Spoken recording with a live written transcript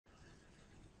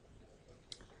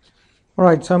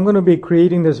Alright, so I'm going to be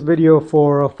creating this video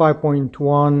for a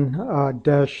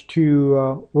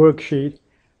 5.1-2 worksheet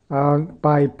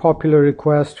by popular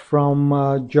request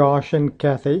from Josh and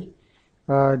Kathy,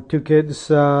 two kids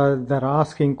that are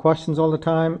asking questions all the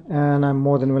time, and I'm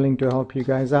more than willing to help you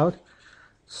guys out.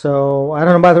 So I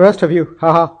don't know about the rest of you.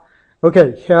 Haha.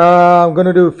 Okay, I'm going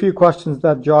to do a few questions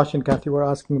that Josh and Kathy were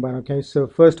asking about. Okay, so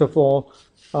first of all,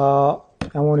 I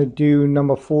want to do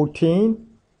number 14.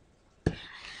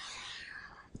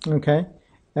 Okay,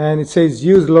 and it says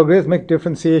use logarithmic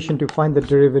differentiation to find the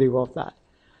derivative of that.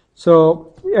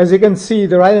 So as you can see,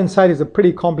 the right hand side is a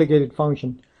pretty complicated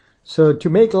function. So to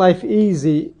make life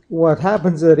easy, what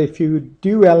happens is that if you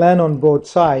do ln on both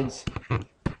sides,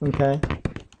 okay,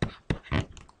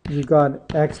 you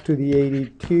got x to the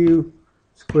 82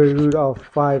 square root of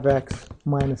 5x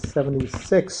minus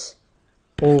 76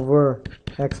 over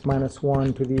x minus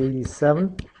 1 to the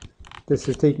 87. This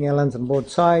is taking ln's on both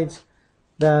sides.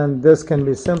 Then this can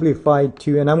be simplified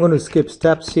to, and I'm going to skip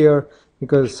steps here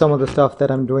because some of the stuff that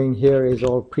I'm doing here is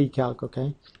all pre-calc,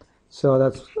 okay? So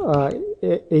that's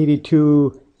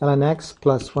 82 ln x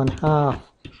plus 1/2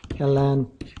 ln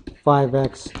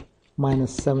 5x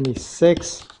minus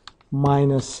 76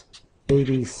 minus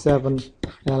 87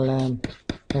 ln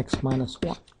x minus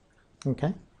 1,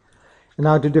 okay? And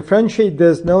now to differentiate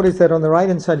this, notice that on the right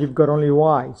hand side you've got only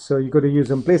y. So you've got to use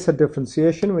implicit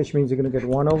differentiation, which means you're going to get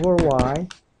 1 over y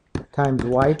times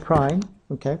y prime,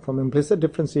 okay, from implicit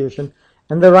differentiation.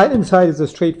 And the right hand side is a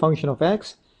straight function of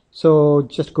x. So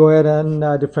just go ahead and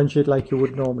differentiate like you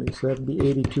would normally. So that would be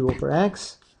 82 over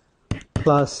x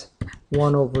plus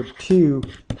 1 over 2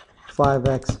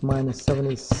 5x minus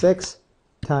 76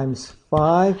 times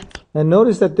 5. And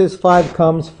notice that this 5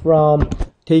 comes from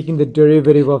taking the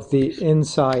derivative of the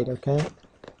inside, okay?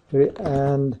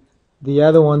 And the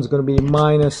other one's going to be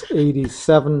minus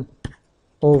 87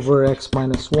 over x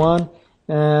minus 1.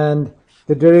 And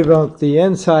the derivative of the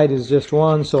inside is just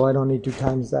 1, so I don't need to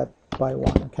times that by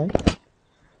 1, okay?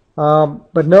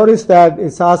 But notice that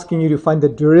it's asking you to find the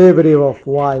derivative of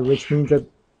y, which means that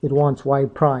it wants y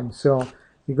prime. So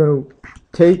you're going to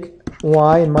take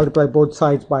y and multiply both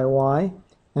sides by y.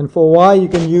 And for y, you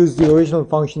can use the original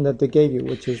function that they gave you,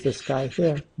 which is this guy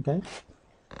here, okay?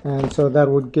 And so that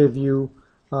would give you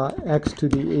x to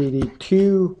the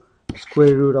 82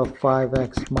 square root of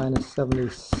 5x minus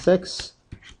 76,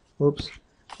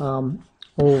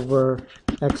 over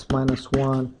x minus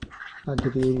 1 to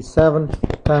the 87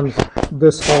 times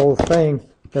this whole thing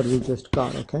that we just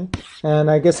got, okay?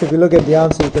 And I guess if you look at the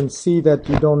answer, you can see that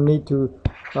you don't need to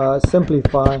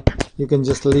simplify. You can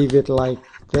just leave it like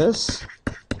this.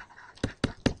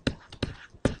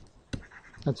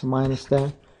 That's a minus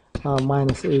there,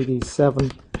 minus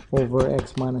 87 over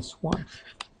x minus 1.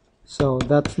 So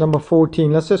that's number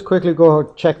 14. Let's just quickly go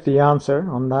check the answer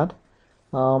on that.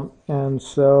 And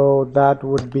so that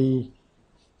would be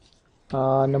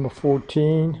number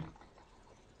 14.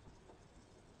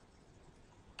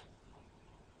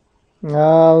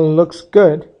 Looks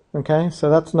good. Okay,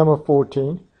 so that's number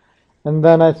 14. And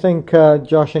then I think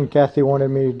Josh and Kathy wanted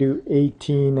me to do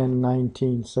 18 and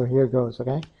 19. So here goes,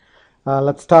 okay?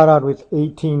 Let's start out with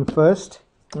 18 first,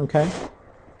 okay?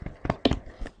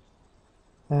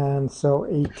 And so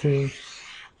 18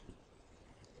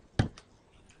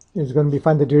 is going to be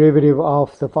find the derivative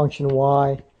of the function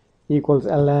y equals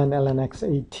ln x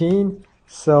 18.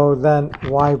 So then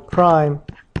y prime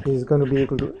is going to be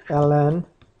equal to ln.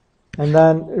 And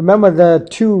then remember the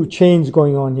two chains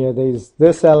going on here. There's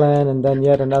this ln and then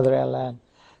yet another ln.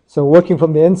 So working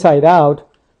from the inside out,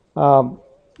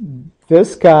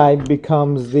 this guy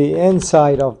becomes the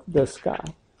inside of this guy,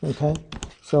 okay?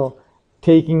 So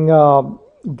taking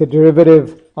the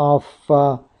derivative of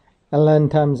ln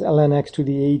times ln x to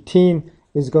the 18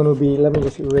 is going to be, let me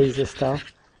just erase this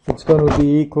stuff, it's going to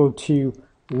be equal to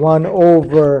 1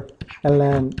 over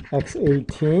ln x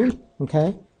 18,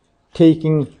 okay?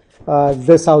 Taking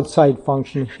this outside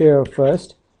function here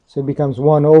first, so it becomes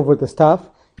 1 over the stuff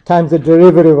times the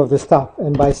derivative of the stuff.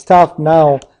 And by stuff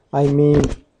now, I mean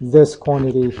this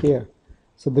quantity here.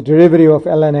 So the derivative of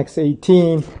ln x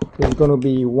 18 is going to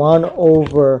be 1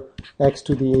 over x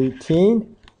to the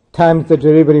 18 times the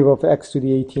derivative of x to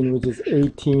the 18, which is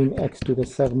 18x to the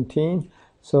 17.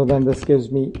 So then this gives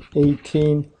me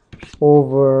 18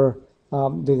 over,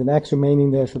 there's an x remaining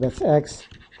there, so that's x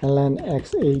ln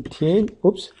x 18.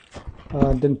 Oops,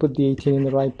 didn't put the 18 in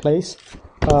the right place.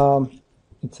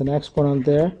 It's an exponent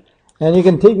there. And you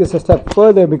can take this a step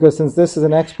further because since this is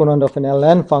an exponent of an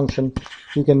ln function,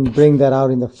 you can bring that out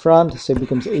in the front. So it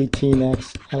becomes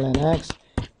 18x ln x.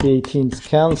 The 18's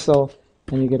cancel.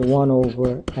 and you get 1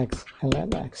 over x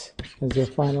ln x as your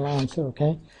final answer,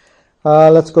 okay?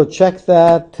 Let's go check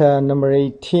that, number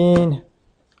 18,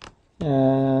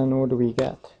 and what do we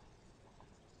get?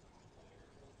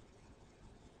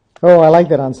 Oh, I like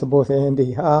that answer, both A and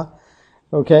D.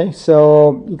 Okay,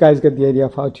 so you guys get the idea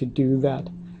of how to do that.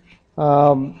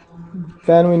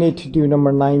 Then we need to do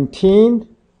number 19,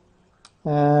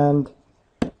 and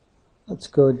let's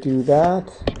go do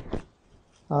that.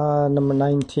 Number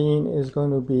 19 is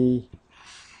going to be,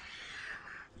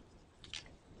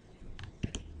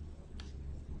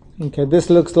 okay, this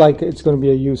looks like it's going to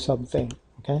be a u sub thing,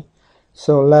 okay?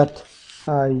 So let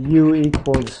u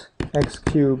equals x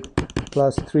cubed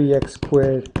plus 3x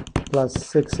squared plus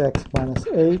 6x minus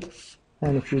 8,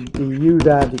 and if you du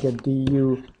that, you get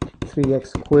du 3x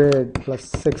squared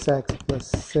plus 6x plus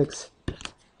 6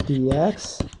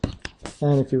 dx,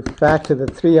 and if you factor the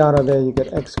 3 out of there, you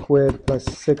get x squared plus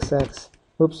 6x,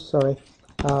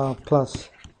 plus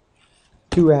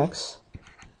 2x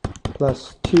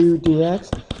plus 2 dx.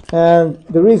 And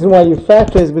the reason why you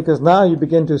factor is because now you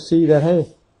begin to see that,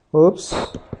 hey, oops,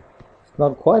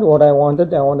 not quite what I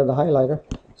wanted. I wanted the highlighter.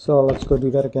 So let's go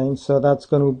do that again. So that's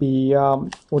going to be,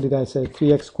 what did I say,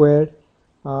 3x squared.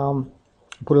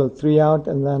 Put a 3 out,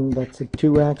 and then that's a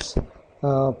 2x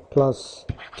plus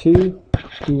 2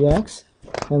 dx.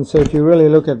 And so if you really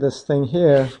look at this thing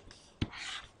here,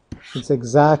 it's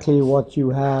exactly what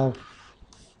you have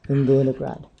in the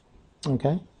integrand,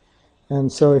 okay? And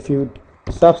so if you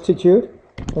substitute,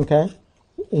 okay,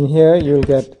 in here you'll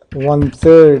get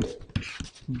 1/3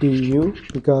 du,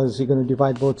 because you're going to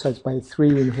divide both sides by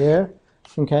 3 in here,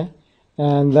 okay?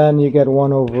 And then you get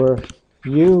 1 over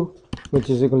u, which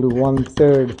is equal to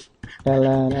 1/3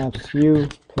 ln f u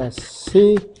plus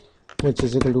c, which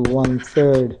is equal to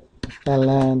 1/3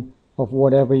 ln of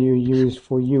whatever you used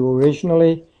for u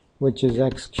originally, which is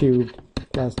x cubed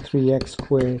plus 3x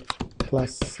squared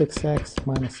plus 6x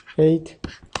minus 8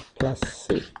 plus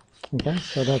c. Okay,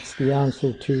 so that's the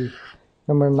answer to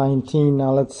number 19.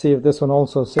 Now let's see if this one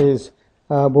also says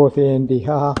both A and B.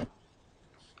 I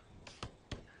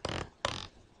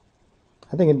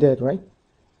think it did, right?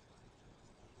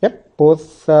 Yep,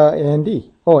 both A and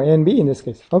D. Oh, A and B in this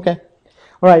case. Okay.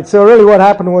 All right, so really what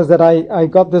happened was that I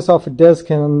got this off a disk,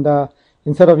 and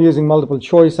instead of using multiple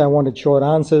choice, I wanted short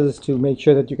answers to make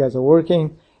sure that you guys are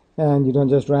working and you don't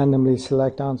just randomly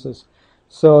select answers.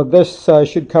 So this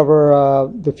should cover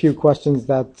the few questions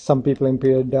that some people in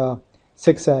period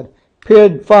 6 had.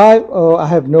 Period 5, oh, I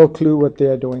have no clue what they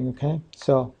are doing, okay?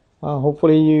 So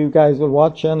hopefully you guys will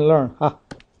watch and learn.